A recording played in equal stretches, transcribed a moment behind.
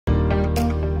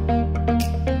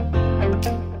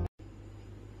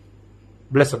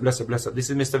Bless up, bless up, bless up. This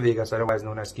is Mr. Vegas, otherwise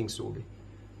known as King Subi.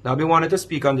 Now, I've been wanting to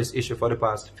speak on this issue for the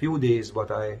past few days,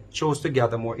 but I chose to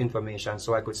gather more information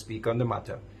so I could speak on the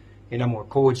matter in a more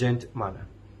cogent manner.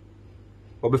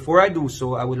 But before I do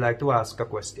so, I would like to ask a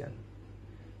question.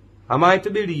 Am I to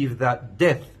believe that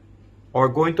death or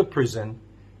going to prison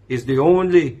is the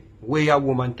only way a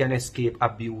woman can escape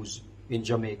abuse in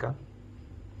Jamaica?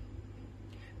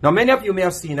 Now, many of you may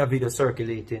have seen a video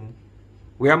circulating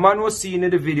where a man is seen in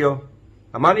the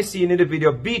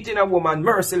video beating a woman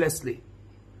mercilessly.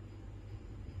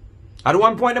 At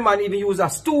one point, the man even used a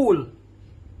stool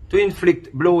to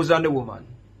inflict blows on the woman.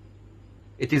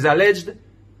 It is alleged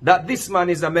that this man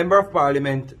is a member of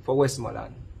parliament for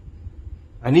Westmoreland,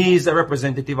 and he is a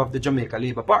representative of the Jamaica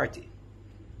Labour Party.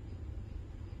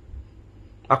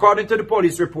 According to the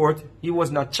police report, he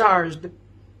was not charged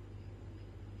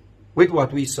with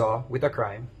what we saw with a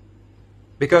crime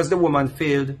because the woman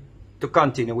failed to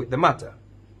continue with the matter.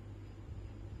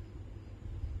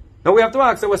 Now we have to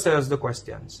ask ourselves the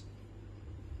questions.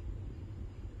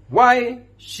 Why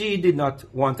she did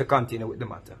not want to continue with the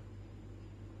matter?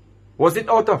 Was it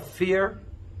out of fear?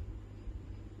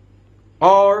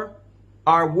 Or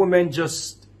are women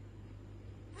just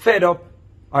fed up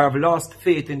or have lost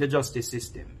faith in the justice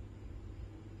system?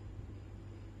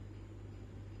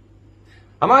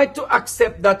 Am I to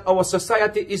accept that our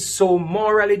society is so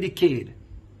morally decayed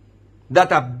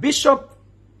that a bishop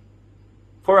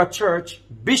for a church,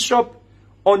 Bishop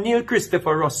O'Neill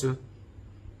Christopher Russell,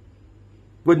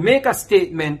 would make a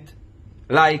statement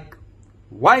like,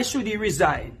 why should he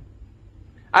resign?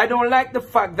 I don't like the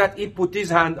fact that he put his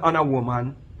hand on a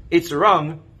woman. It's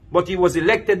wrong, but he was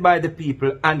elected by the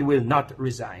people and will not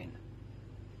resign.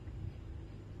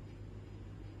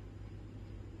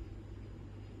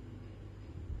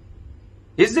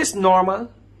 Is this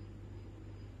normal?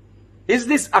 Is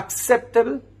this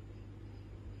acceptable?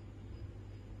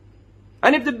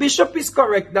 And if the bishop is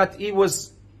correct that he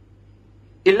was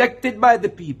elected by the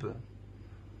people,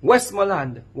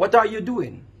 Westmoreland, what are you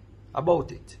doing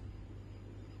about it?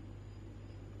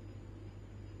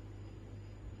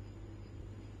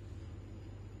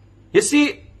 You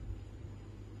see,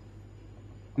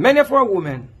 many of our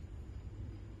women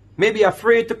may be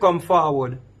afraid to come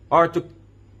forward or to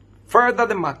further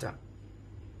the matter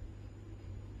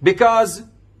because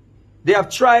they have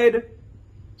tried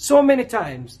so many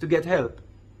times to get help,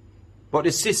 but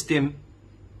the system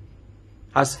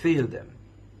has failed them.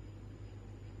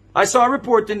 I saw a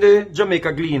report in the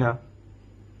Jamaica Gleaner,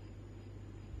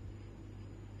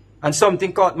 and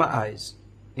something caught my eyes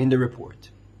in the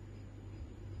report.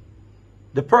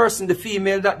 The person, the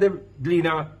female that the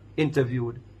Gleaner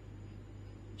interviewed,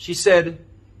 she said,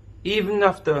 even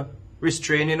after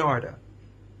restraining order,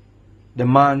 the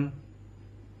man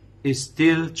is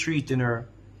still treating her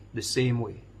the same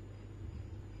way.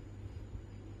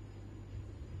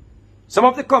 Some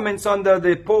of the comments under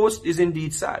the post is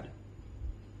indeed sad.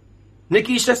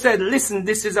 Nikisha said, listen,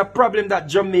 this is a problem that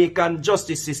Jamaican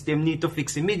justice system need to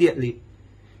fix immediately.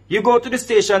 You go to the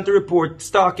station to report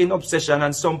stalking obsession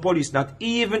and some police not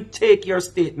even take your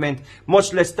statement,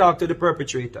 much less talk to the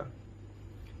perpetrator.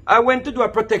 I went to do a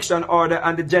protection order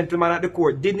and the gentleman at the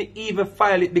court didn't even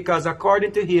file it because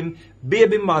according to him,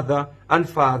 baby mother and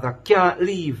father can't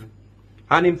leave.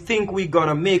 And him think we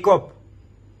gonna make up.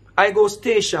 I go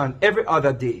station every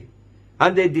other day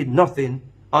and they did nothing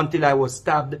until I was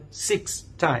stabbed 6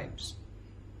 times.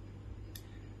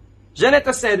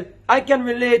 Janetta said, I can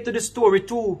relate to the story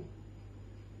too.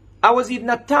 I was even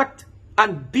attacked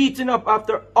and beaten up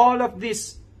after all of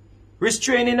this.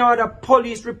 Restraining order,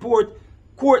 police report,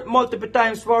 court multiple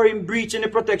times for him breaching the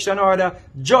protection order.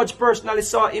 Judge personally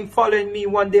saw him following me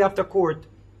one day after court.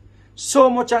 So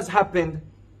much has happened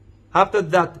after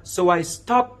that, so I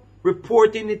stopped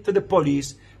reporting it to the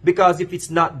police because if it's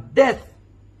not death,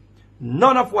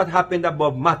 none of what happened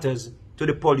above matters to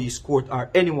the police, court,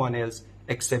 or anyone else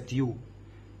except you.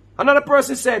 Another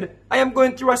person said, I am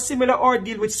going through a similar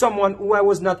ordeal with someone who I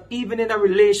was not even in a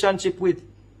relationship with.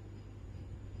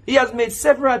 He has made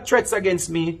several threats against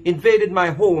me, invaded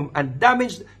my home, and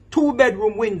damaged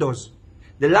 2-bedroom windows.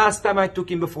 The last time I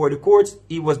took him before the courts,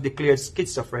 he was declared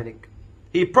schizophrenic.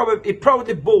 He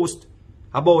proudly boasts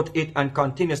about it and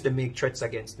continues to make threats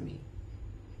against me.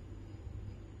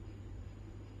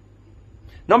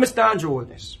 Now, Mr. Andrew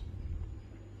Holness,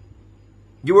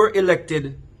 you were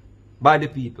elected by the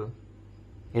people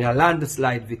in a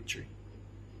landslide victory.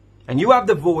 And you have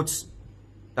the votes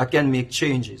that can make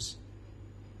changes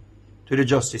to the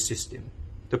justice system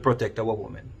to protect our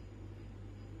women.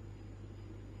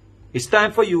 It's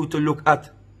time for you to look at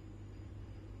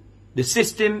the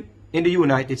system in the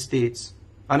United States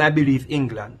and I believe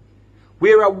England,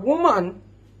 where a woman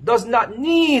does not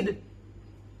need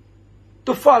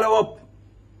to follow up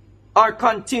or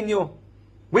continue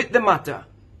with the matter,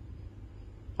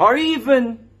 or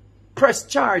even press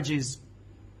charges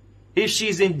if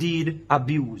she's indeed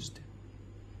abused.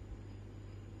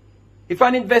 If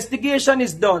an investigation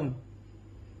is done,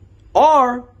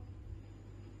 or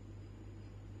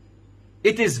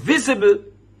it is visible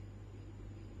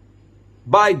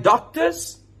by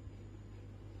doctors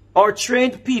or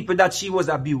trained people that she was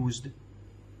abused,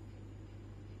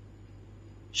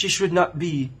 she should not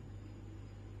be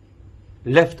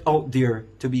left out there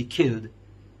to be killed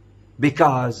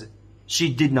because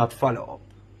she did not follow up.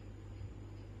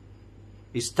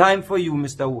 It's time for you,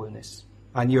 Mr. Holness,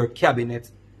 and your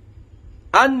cabinet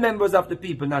and members of the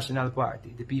People's National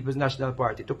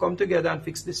Party, to come together and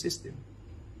fix the system.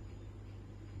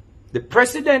 The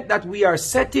precedent that we are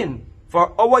setting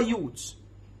for our youths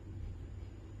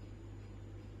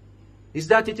is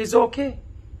that it is okay.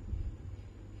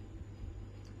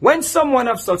 When someone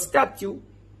of such stature,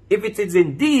 if it is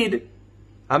indeed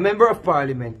a member of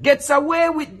parliament, gets away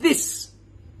with this,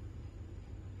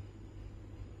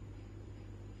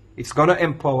 it's going to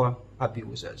empower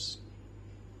abusers.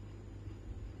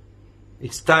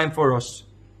 It's time for us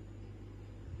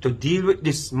to deal with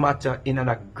this matter in an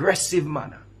aggressive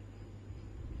manner.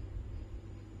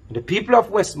 The people of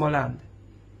Westmoreland,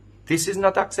 this is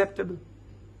not acceptable.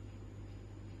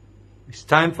 It's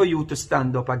time for you to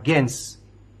stand up against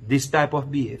this type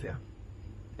of behavior,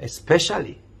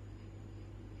 especially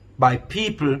by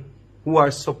people who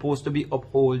are supposed to be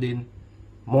upholding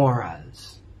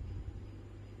morals.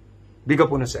 Big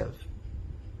up on yourself.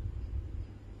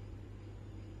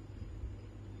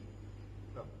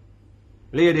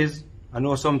 Ladies, I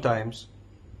know sometimes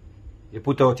you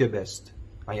put out your best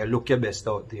and you look your best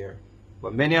out there,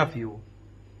 but many of you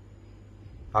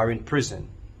are in prison.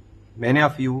 Many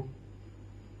of you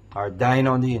are dying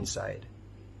on the inside.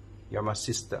 You're my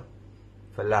sister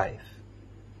for life.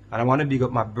 And I want to big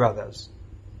up my brothers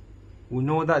who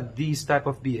know that this type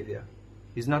of behavior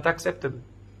is not acceptable.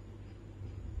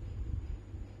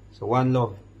 So one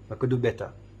love, I could do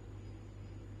better.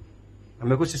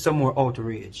 And I could see some more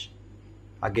outrage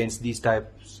against these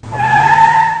types of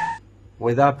behavior.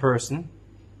 Whether a person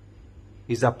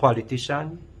is a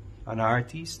politician, an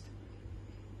artist,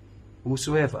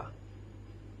 whosoever,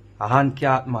 a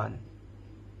handicapped man,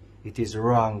 it is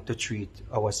wrong to treat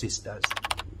our sisters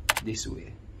this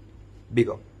way. Big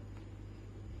up.